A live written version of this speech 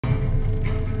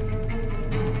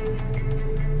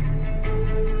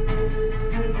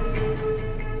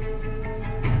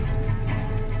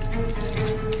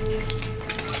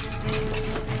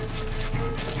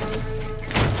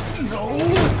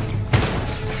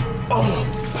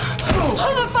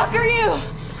Who the fuck are you?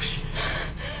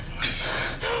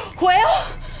 Well?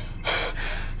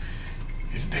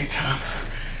 It's daytime.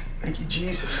 Thank you,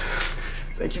 Jesus.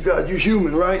 Thank you, God. You're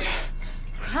human, right?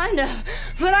 Kinda.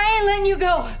 But I ain't letting you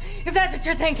go, if that's what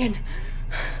you're thinking.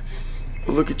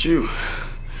 Well, look at you.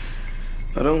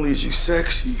 Not only is you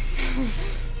sexy,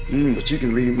 but you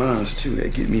can read minds, too.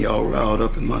 That get me all riled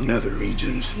up in my nether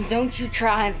regions. Don't you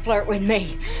try and flirt with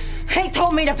me. They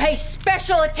told me to pay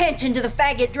special attention to the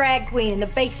faggot drag queen in the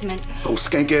basement. Oh,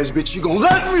 skank-ass bitch, you gonna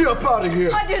let me up out of here.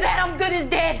 If I do that, I'm good as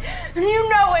dead. And you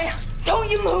know it. Don't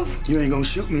you move. You ain't gonna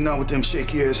shoot me now with them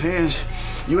shaky-ass hands.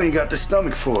 You ain't got the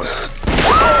stomach for it.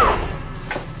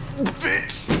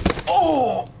 Bitch!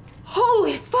 Oh!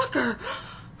 Holy fucker.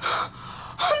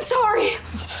 I'm sorry.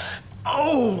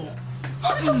 Oh!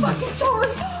 I'm so fucking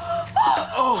sorry.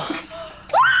 Oh!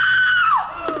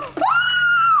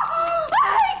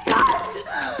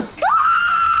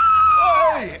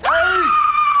 Hey!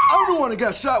 I'm the one that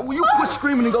got shot. Will you quit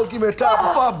screaming and go give me a towel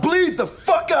before I bleed the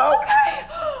fuck out? Okay.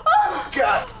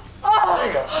 God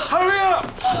damn! Hurry up!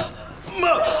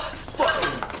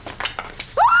 Motherfucker!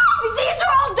 These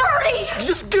are all dirty!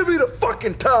 Just give me the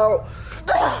fucking towel!